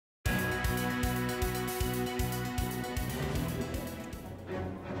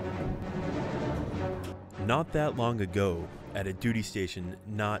Not that long ago, at a duty station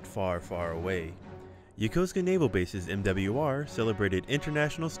not far, far away, Yokosuka Naval Base's MWR celebrated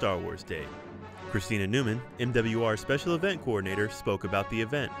International Star Wars Day. Christina Newman, MWR Special Event Coordinator, spoke about the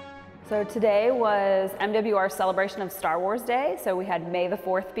event. So today was MWR's celebration of Star Wars Day, so we had May the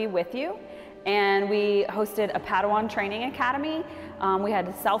 4th be with you, and we hosted a Padawan Training Academy. We had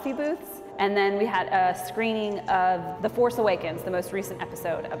selfie booths, and then we had a screening of The Force Awakens, the most recent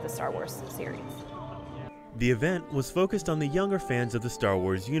episode of the Star Wars series. The event was focused on the younger fans of the Star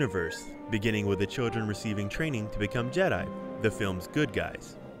Wars universe, beginning with the children receiving training to become Jedi, the film's good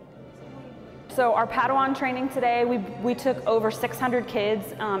guys. So our Padawan training today, we took over 600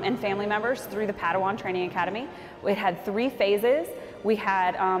 kids and family members through the Padawan Training Academy. We had 3 phases. We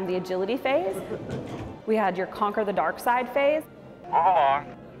had the agility phase, we had your conquer the dark side phase,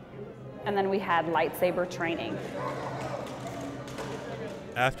 and then we had lightsaber training.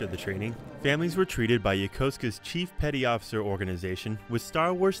 After the training, families were treated by Yokosuka's Chief Petty Officer organization with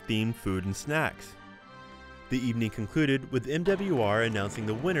Star Wars-themed food and snacks. The evening concluded with MWR announcing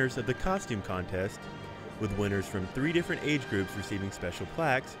the winners of the costume contest, with winners from 3 different age groups receiving special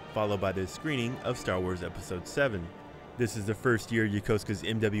plaques, followed by the screening of Star Wars Episode 7. This is the first year Yokosuka's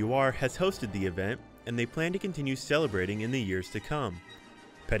MWR has hosted the event, and they plan to continue celebrating in the years to come.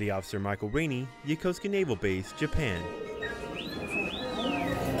 Petty Officer Michael Raney, Yokosuka Naval Base, Japan.